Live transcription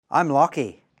I'm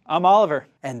Lockie. I'm Oliver.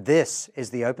 And this is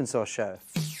the Open Source Show.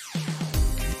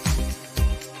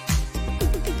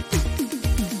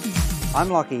 I'm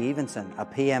Lockie Evenson, a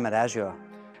PM at Azure.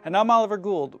 And I'm Oliver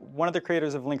Gould, one of the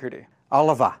creators of Linkerd.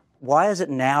 Oliver, why is it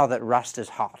now that Rust is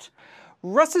hot?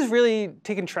 Rust has really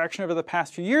taken traction over the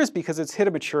past few years because it's hit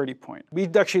a maturity point. We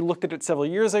actually looked at it several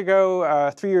years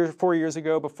ago, 4 years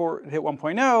ago, before it hit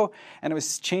 1.0, and it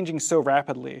was changing so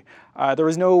rapidly. There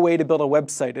was no way to build a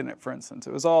website in it, for instance.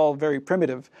 It was all very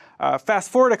primitive.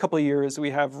 Fast forward a couple of years, we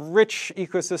have rich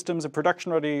ecosystems of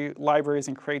production-ready libraries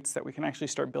and crates that we can actually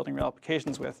start building real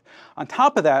applications with. On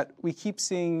top of that, we keep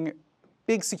seeing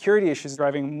big security issues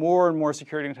driving more and more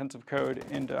security-intensive code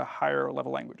into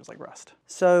higher-level languages like Rust.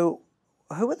 So,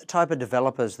 who are the type of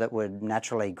developers that would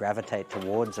naturally gravitate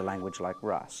towards a language like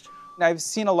Rust? I've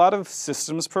seen a lot of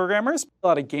systems programmers, a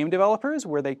lot of game developers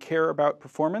where they care about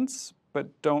performance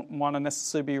but don't want to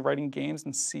necessarily be writing games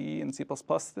in C and C++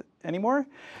 anymore.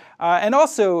 And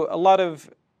also a lot of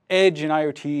edge and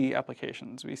IoT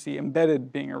applications. We see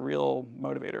embedded being a real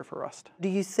motivator for Rust. Do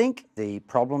you think the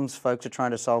problems folks are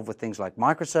trying to solve with things like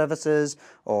microservices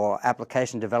or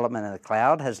application development in the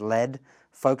cloud has led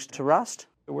folks to Rust?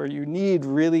 Where you need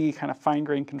really kind of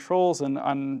fine-grained controls and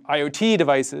on IoT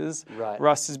devices, right.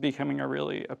 Rust is becoming a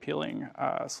really appealing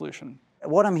solution.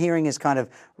 What I'm hearing is kind of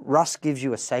Rust gives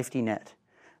you a safety net.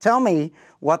 Tell me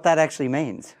what that actually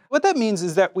means. What that means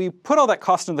is that we put all that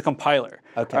cost into the compiler.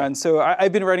 Okay. And so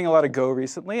I've been writing a lot of Go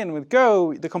recently, and with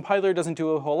Go, the compiler doesn't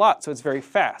do a whole lot, so it's very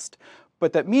fast.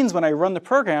 But that means when I run the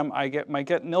program, I might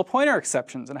get nil pointer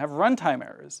exceptions and have runtime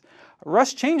errors.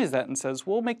 Rust changes that and says,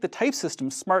 we'll make the type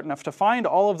system smart enough to find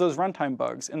all of those runtime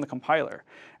bugs in the compiler.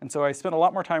 And so I spend a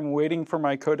lot more time waiting for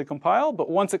my code to compile,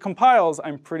 but once it compiles,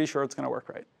 I'm pretty sure it's going to work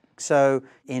right. So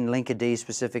in Linkerd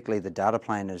specifically, the data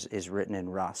plane is written in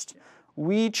Rust.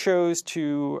 We chose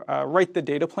to write the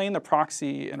data plane, the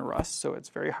proxy, in Rust, so it's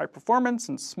very high performance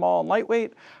and small and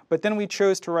lightweight. But then we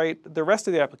chose to write the rest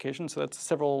of the application, so that's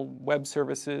several web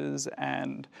services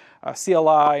and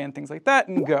CLI and things like that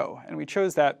in Go. And we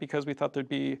chose that because we thought there'd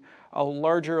be a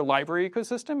larger library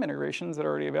ecosystem, integrations that are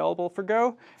already available for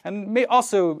Go, and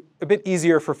also a bit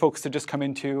easier for folks to just come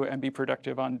into and be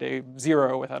productive on day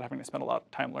zero without having to spend a lot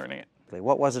of time learning it.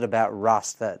 What was it about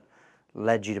Rust that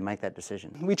led you to make that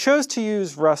decision? We chose to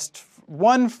use Rust,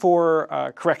 one,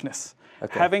 for correctness.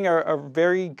 Okay. Having a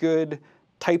very good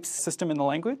type system in the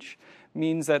language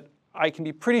means that I can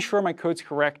be pretty sure my code's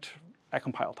correct at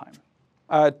compile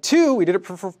time. Two, we did it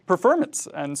for performance.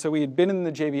 And so we had been in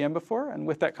the JVM before, and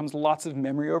with that comes lots of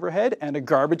memory overhead and a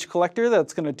garbage collector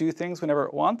that's going to do things whenever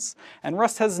it wants. And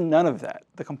Rust has none of that.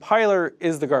 The compiler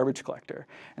is the garbage collector.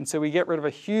 And so we get rid of a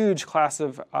huge class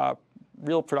of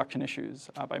real production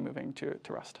issues by moving to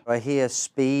Rust. I hear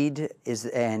speed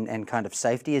and kind of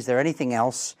safety. Is there anything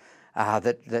else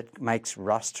that makes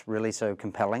Rust really so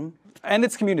compelling? And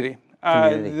its community.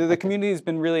 The community has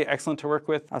been really excellent to work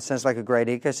with. Sounds like a great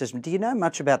ecosystem. Do you know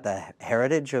much about the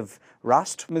heritage of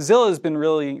Rust? Mozilla has been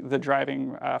really the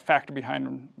driving factor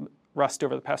behind Rust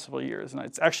over the past several years. And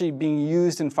it's actually being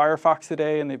used in Firefox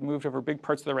today, and they've moved over big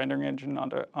parts of the rendering engine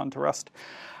onto Rust.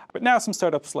 But now some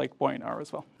startups like Buoyant are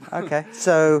as well. Okay,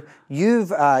 so you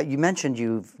mentioned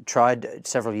you've tried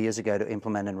several years ago to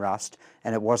implement in Rust,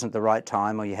 and it wasn't the right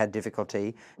time or you had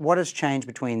difficulty. What has changed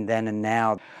between then and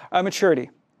now?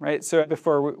 Maturity, right? So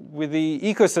before, with the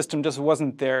ecosystem just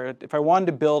wasn't there. If I wanted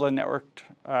to build a networked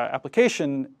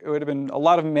application, it would have been a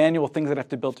lot of manual things I'd have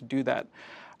to build to do that.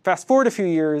 Fast forward a few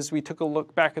years, we took a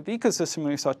look back at the ecosystem and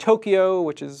we saw Tokio,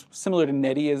 which is similar to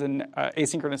Netty as an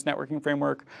asynchronous networking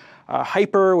framework,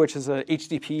 Hyper, which is a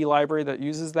HTTP library that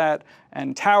uses that,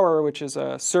 and Tower, which is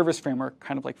a service framework,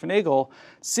 kind of like Finagle.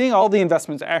 Seeing all the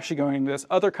investments actually going into this,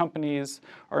 other companies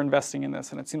are investing in this,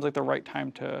 and it seems like the right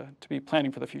time to be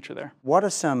planning for the future there. What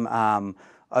are some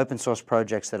open source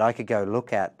projects that I could go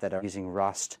look at that are using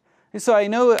Rust? So I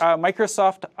know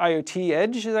Microsoft IoT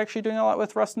Edge is actually doing a lot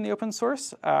with Rust in the open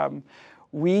source.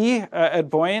 We at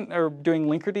Buoyant are doing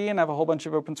Linkerd and have a whole bunch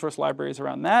of open source libraries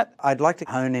around that. I'd like to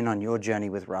hone in on your journey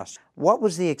with Rust. What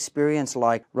was the experience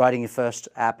like writing your first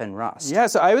app in Rust? Yeah,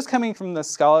 so I was coming from the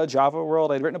Scala Java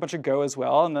world. I'd written a bunch of Go as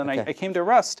well, and then I came to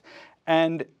Rust.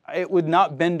 And it would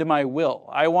not bend to my will.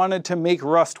 I wanted to make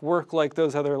Rust work like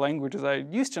those other languages I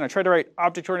used to. And I tried to write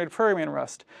object-oriented programming in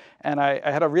Rust. And I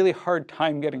had a really hard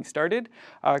time getting started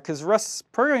because Rust's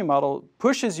programming model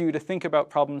pushes you to think about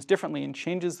problems differently and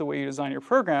changes the way you design your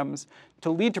programs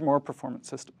to lead to more performant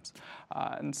systems.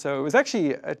 And so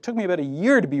it took me about a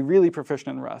year to be really proficient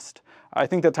in Rust. I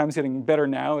think that time's getting better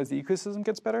now as the ecosystem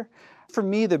gets better. For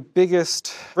me, the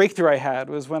biggest breakthrough I had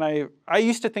was when I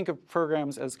used to think of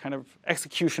programs as kind of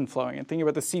execution flowing and thinking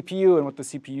about the CPU and what the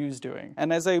CPU is doing.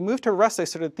 And as I moved to Rust, I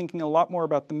started thinking a lot more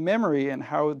about the memory and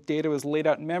how data was laid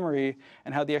out in memory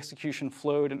and how the execution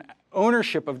flowed, and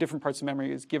ownership of different parts of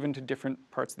memory is given to different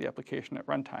parts of the application at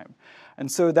runtime.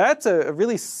 And so that's a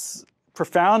really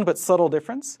profound but subtle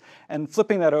difference, and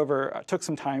flipping that over took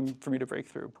some time for me to break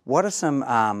through. What are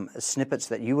some snippets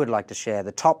that you would like to share,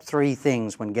 the top 3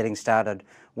 things when getting started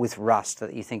with Rust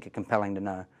that you think are compelling to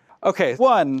know? Okay,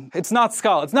 one, it's not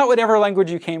Scala. It's not whatever language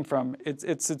you came from. It's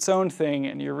its own thing,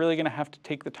 and you're really going to have to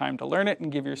take the time to learn it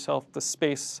and give yourself the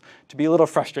space to be a little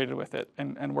frustrated with it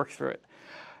and work through it.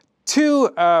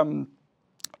 2,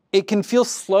 it can feel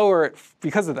slower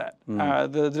because of that.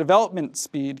 The development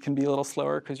speed can be a little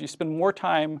slower because you spend more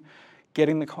time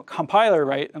getting the compiler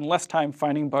right and less time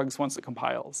finding bugs once it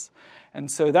compiles.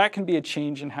 And so that can be a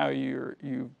change in how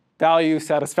you value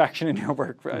satisfaction in your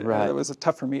work. Right? That was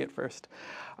tough for me at first.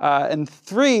 And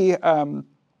 3,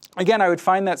 again, I would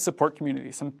find that support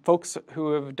community. Some folks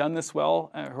who have done this well,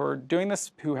 who are doing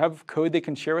this, who have code they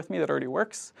can share with me that already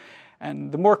works.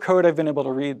 And the more code I've been able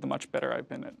to read, the much better I've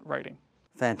been at writing.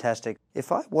 Fantastic.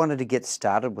 If I wanted to get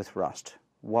started with Rust,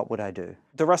 what would I do?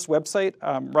 The Rust website,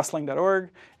 rustling.org,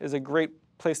 is a great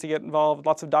place to get involved.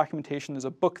 Lots of documentation. There's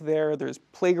a book there. There's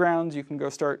playgrounds you can go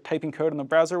start typing code in the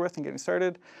browser with and getting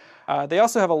started. They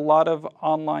also have a lot of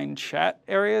online chat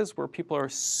areas where people are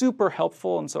super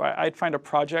helpful, and so I'd find a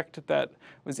project that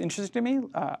was interesting to me.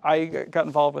 I got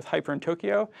involved with Hyper in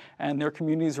Tokyo, and their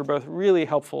communities were both really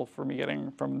helpful for me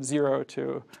getting from zero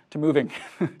to moving.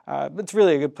 It's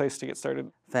really a good place to get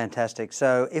started. Fantastic.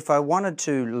 So if I wanted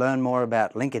to learn more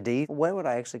about Linkerd, where would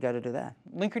I actually go to do that?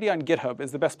 Linkerd on GitHub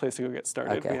is the best place to go get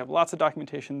started. Okay. We have lots of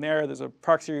documentation there. There's a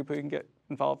proxy repo you can get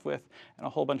involved with, and a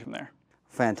whole bunch from there.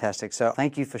 Fantastic. So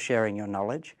thank you for sharing your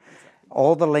knowledge.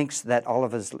 All the links that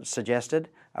Oliver's suggested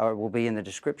will be in the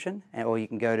description, or you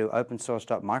can go to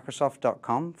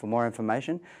opensource.microsoft.com for more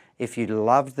information. If you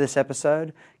loved this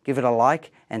episode, give it a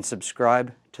like and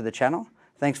subscribe to the channel.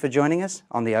 Thanks for joining us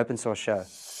on the Open Source Show.